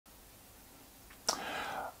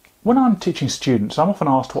When I'm teaching students, I'm often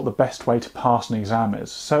asked what the best way to pass an exam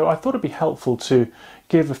is, so I thought it'd be helpful to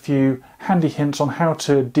give a few handy hints on how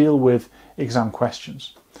to deal with exam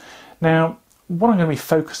questions. Now, what I'm going to be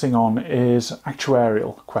focusing on is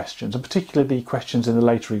actuarial questions, and particularly the questions in the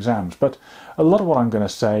later exams, but a lot of what I'm going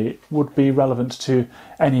to say would be relevant to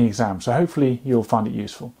any exam, so hopefully you'll find it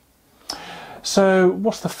useful. So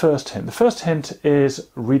what's the first hint? The first hint is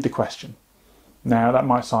read the question. Now that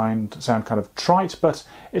might sound kind of trite, but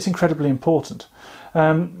it's incredibly important.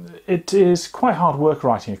 It is quite hard work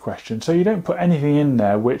writing a question, so you don't put anything in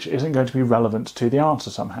there which isn't going to be relevant to the answer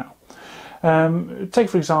somehow. Take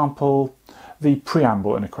for example the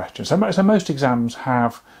preamble in a question. So most exams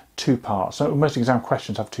have two parts. So most exam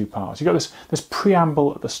questions have two parts. You've got this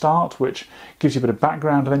preamble at the start, which gives you a bit of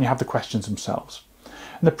background, and then you have the questions themselves.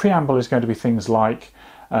 And the preamble is going to be things like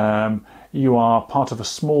you are part of a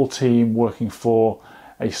small team working for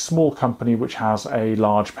a small company which has a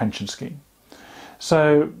large pension scheme.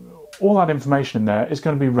 So all that information in there is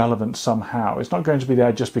going to be relevant somehow. It's not going to be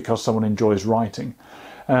there just because someone enjoys writing.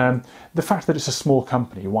 The fact that it's a small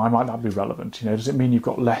company, why might that be relevant? Does it mean you've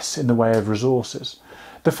got less in the way of resources?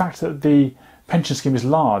 The fact that the pension scheme is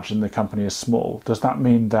large and the company is small, does that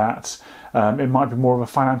mean that it might be more of a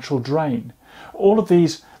financial drain? All of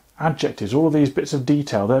these adjectives, all of these bits of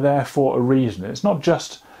detail, they're there for a reason. It's not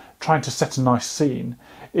just trying to set a nice scene.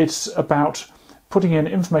 It's about putting in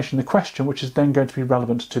information in the question which is then going to be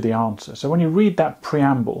relevant to the answer. So when you read that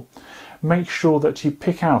preamble, make sure that you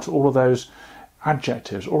pick out all of those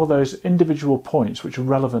adjectives, all of those individual points which are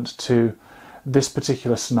relevant to this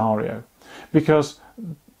particular scenario, because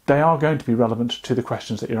they are going to be relevant to the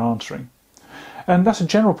questions that you're answering. And that's a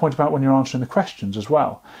general point about when you're answering the questions as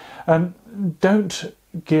well. Don't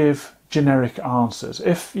give generic answers.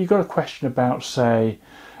 If you've got a question about, say,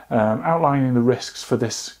 outlining the risks for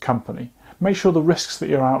this company, make sure the risks that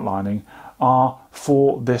you're outlining are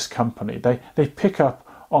for this company. They pick up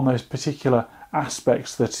on those particular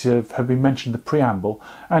aspects that have been mentioned in the preamble,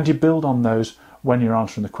 and you build on those when you're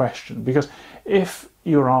answering the question. Because if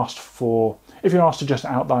you're asked to just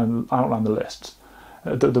outline the lists,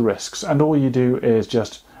 the risks, and all you do is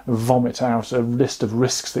just vomit out a list of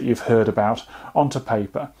risks that you've heard about onto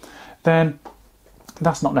paper, then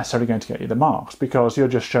that's not necessarily going to get you the marks, because you're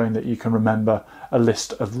just showing that you can remember a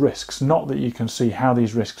list of risks, not that you can see how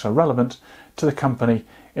these risks are relevant to the company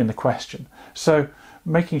in the question. So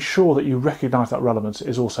making sure that you recognise that relevance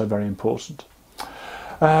is also very important.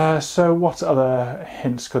 So what other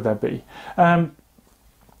hints could there be?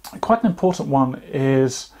 Quite an important one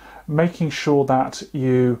is making sure that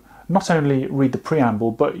you not only read the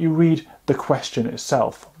preamble, but you read the question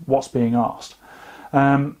itself, what's being asked.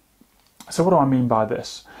 So what do I mean by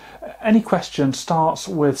this? Any question starts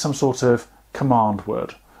with some sort of command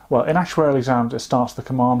word. Well, in actuarial exams, it starts with the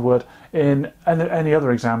command word. In any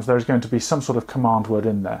other exams, there is going to be some sort of command word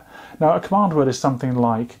in there. Now, a command word is something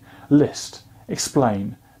like list,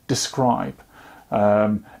 explain, describe,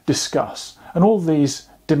 discuss, and all these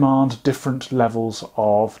demand different levels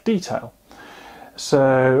of detail.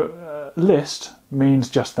 So list means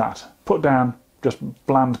just that, put down just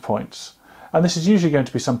bland points. And this is usually going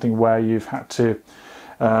to be something where you've had to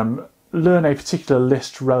learn a particular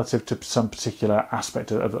list relative to some particular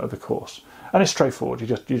aspect of the course. And it's straightforward,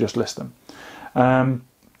 you just list them.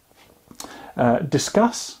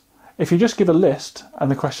 Discuss, if you just give a list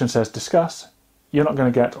and the question says discuss, you're not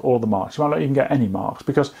going to get all the marks. You might not even get any marks,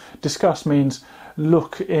 because discuss means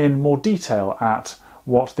look in more detail at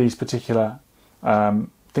what these particular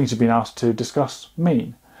things you've been asked to discuss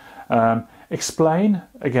mean. Explain,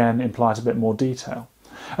 again, implies a bit more detail.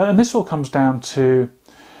 And this all comes down to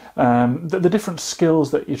the different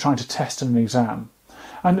skills that you're trying to test in an exam.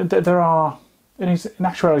 And there are, in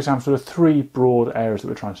actuarial exams, there are three broad areas that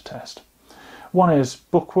we're trying to test. One is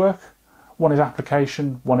bookwork, one is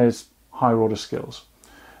application, one is higher order skills.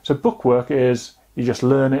 So bookwork is you just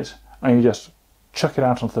learn it and you just chuck it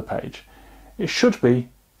out onto the page. It should be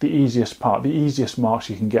the easiest part, the easiest marks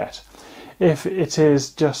you can get. If it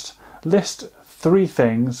is just list three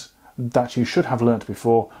things that you should have learnt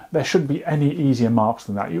before, there shouldn't be any easier marks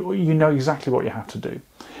than that. You know exactly what you have to do.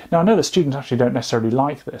 Now, I know that students actually don't necessarily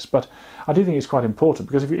like this, but I do think it's quite important,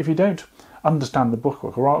 because if you don't understand the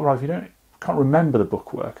bookwork, or rather if you can't remember the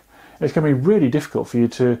bookwork, it's going to be really difficult for you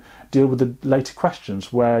to deal with the later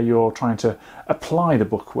questions where you're trying to apply the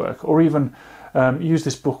bookwork, or even use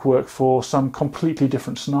this bookwork for some completely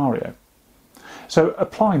different scenario. So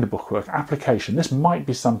applying the bookwork, application, this might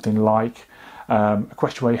be something like a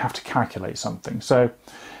question where you have to calculate something. So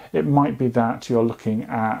it might be that you're looking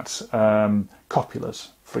at copulars,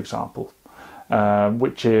 for example.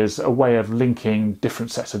 which is a way of linking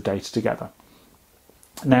different sets of data together.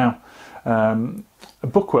 Now, a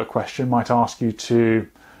bookwork question might ask you to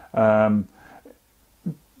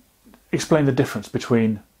explain the difference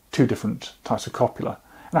between two different types of copula.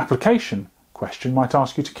 An application question might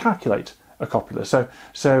ask you to calculate a copula,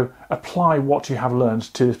 so apply what you have learned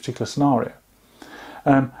to this particular scenario.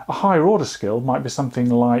 A higher order skill might be something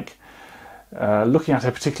like looking at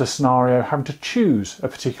a particular scenario, having to choose a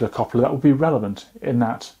particular copula that will be relevant in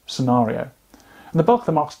that scenario. And the bulk of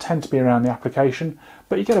the marks tend to be around the application,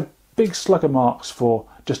 but you get a big slug of marks for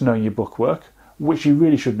just knowing your bookwork, which you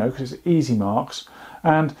really should know because it's easy marks,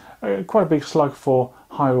 and quite a big slug for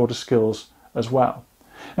higher order skills as well.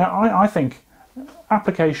 Now, I think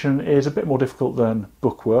application is a bit more difficult than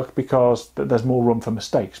bookwork because there's more room for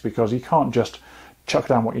mistakes, because you can't just chuck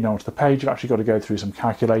down what you know onto the page. You've actually got to go through some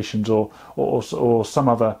calculations or some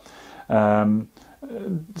other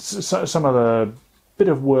bit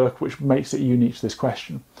of work which makes it unique to this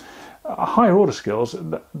question. Higher order skills,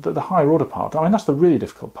 the higher order part, I mean, that's the really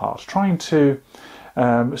difficult part. Trying to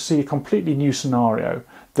see a completely new scenario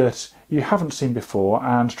that you haven't seen before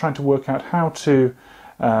and trying to work out how to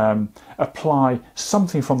apply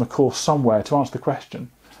something from the course somewhere to answer the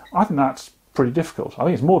question. I think that's pretty difficult. I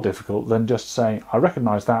think it's more difficult than just saying, I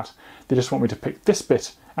recognise that, they just want me to pick this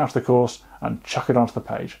bit out of the course and chuck it onto the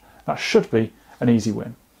page. That should be an easy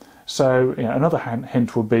win. So another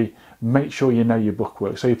hint would be, make sure you know your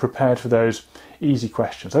bookwork, so you're prepared for those easy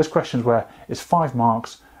questions. Those questions where it's 5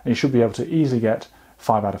 marks and you should be able to easily get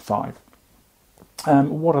 5 out of 5.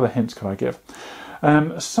 What other hints could I give?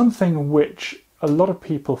 Something which a lot of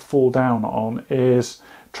people fall down on is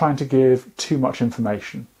trying to give too much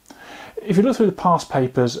information. If you look through the past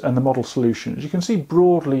papers and the model solutions, you can see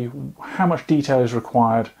broadly how much detail is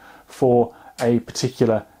required for a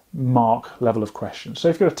particular mark level of question. So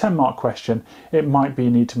if you've got a 10-mark question, it might be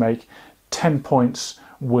you need to make 10 points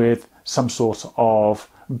with some sort of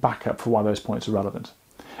backup for why those points are relevant.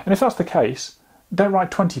 And if that's the case, don't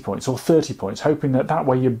write 20 points or 30 points, hoping that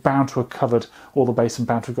way you're bound to have covered all the base and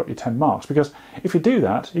bound to have got your 10 marks. Because if you do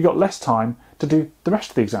that, you've got less time to do the rest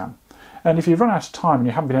of the exam. And if you've run out of time and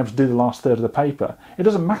you haven't been able to do the last third of the paper, it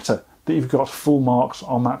doesn't matter that you've got full marks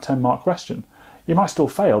on that 10-mark question. You might still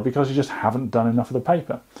fail because you just haven't done enough of the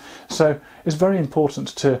paper. So it's very important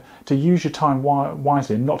to use your time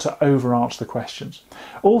wisely and not to over-answer the questions.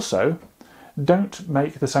 Also, don't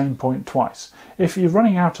make the same point twice. If you're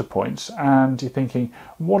running out of points and you're thinking,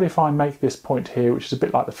 what if I make this point here, which is a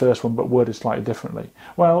bit like the first one but worded slightly differently?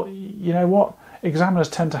 Well, you know what? Examiners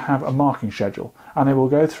tend to have a marking schedule, and they will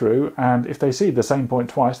go through, and if they see the same point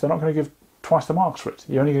twice, they're not going to give twice the marks for it.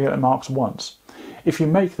 You're only going to get the marks once. If you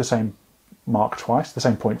make the same mark twice, the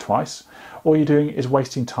same point twice, all you're doing is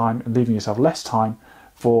wasting time and leaving yourself less time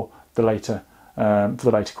for the later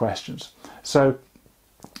questions. So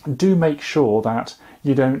do make sure that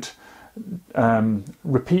you don't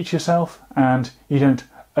repeat yourself and you don't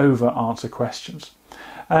over answer questions.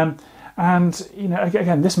 And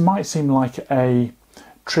again, this might seem like a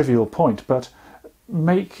trivial point, but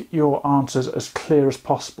make your answers as clear as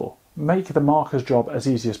possible. Make the marker's job as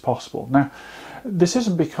easy as possible. Now, this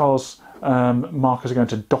isn't because markers are going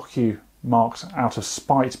to dock you marks out of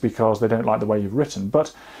spite because they don't like the way you've written,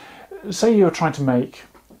 but say you're trying to make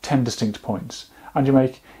 10 distinct points, and you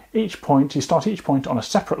start each point on a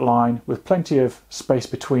separate line with plenty of space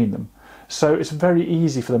between them. So it's very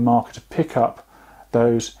easy for the marker to pick up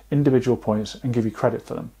those individual points and give you credit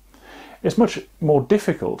for them. It's much more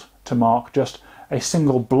difficult to mark just a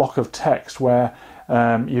single block of text where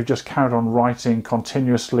you've just carried on writing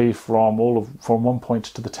continuously from one point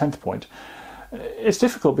to the 10th point. It's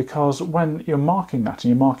difficult because when you're marking that and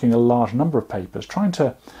you're marking a large number of papers, trying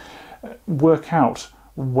to work out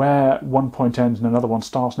where one point ends and another one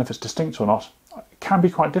starts and if it's distinct or not can be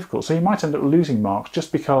quite difficult. So you might end up losing marks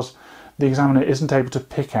just because the examiner isn't able to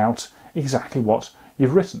pick out exactly what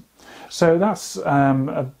you've written. So that's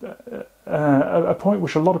a point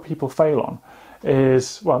which a lot of people fail on.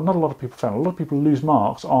 Not a lot of people fail. A lot of people lose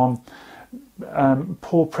marks on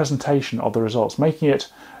poor presentation of the results, making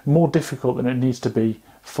it more difficult than it needs to be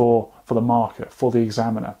for the marker, for the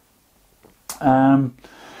examiner.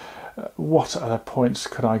 What other points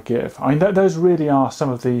could I give? I mean, those really are some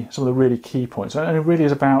of the really key points, and it really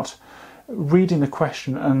is about reading the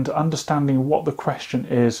question and understanding what the question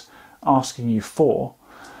is asking you for,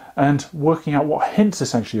 and working out what hints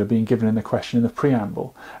essentially are being given in the question in the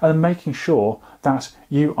preamble, and then making sure that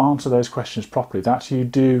you answer those questions properly, that you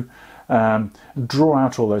do draw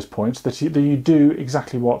out all those points, that you do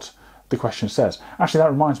exactly what the question says. Actually,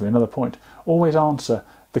 that reminds me, another point. Always answer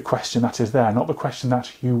the question that is there, not the question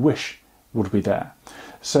that you wish would be there.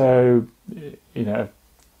 So, you know,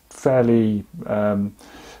 fairly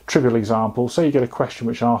trivial example. Say you get a question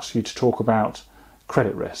which asks you to talk about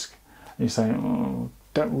credit risk. And you say,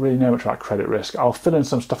 don't really know much about credit risk. I'll fill in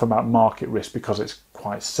some stuff about market risk because it's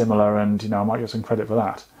quite similar and, you know, I might get some credit for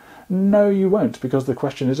that. No, you won't, because the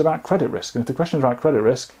question is about credit risk. And if the question is about credit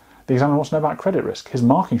risk, the examiner wants to know about credit risk. His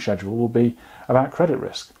marking schedule will be about credit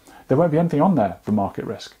risk. There won't be anything on there for market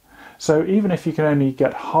risk. So even if you can only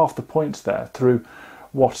get half the points there through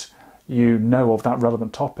what you know of that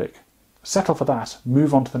relevant topic, settle for that,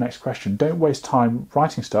 move on to the next question. Don't waste time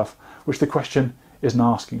writing stuff which the question isn't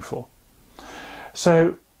asking for.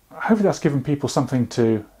 So hopefully that's given people something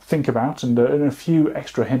to think about and a few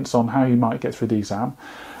extra hints on how you might get through the exam.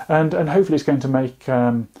 And hopefully it's going to make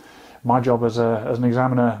my job as an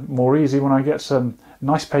examiner more easy when I get some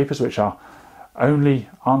nice papers which are only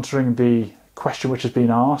answering the question which has been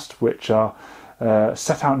asked, which are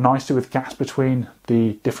set out nicely with gaps between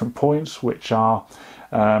the different points, which are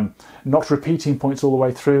not repeating points all the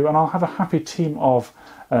way through, and I'll have a happy team of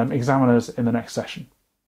examiners in the next session.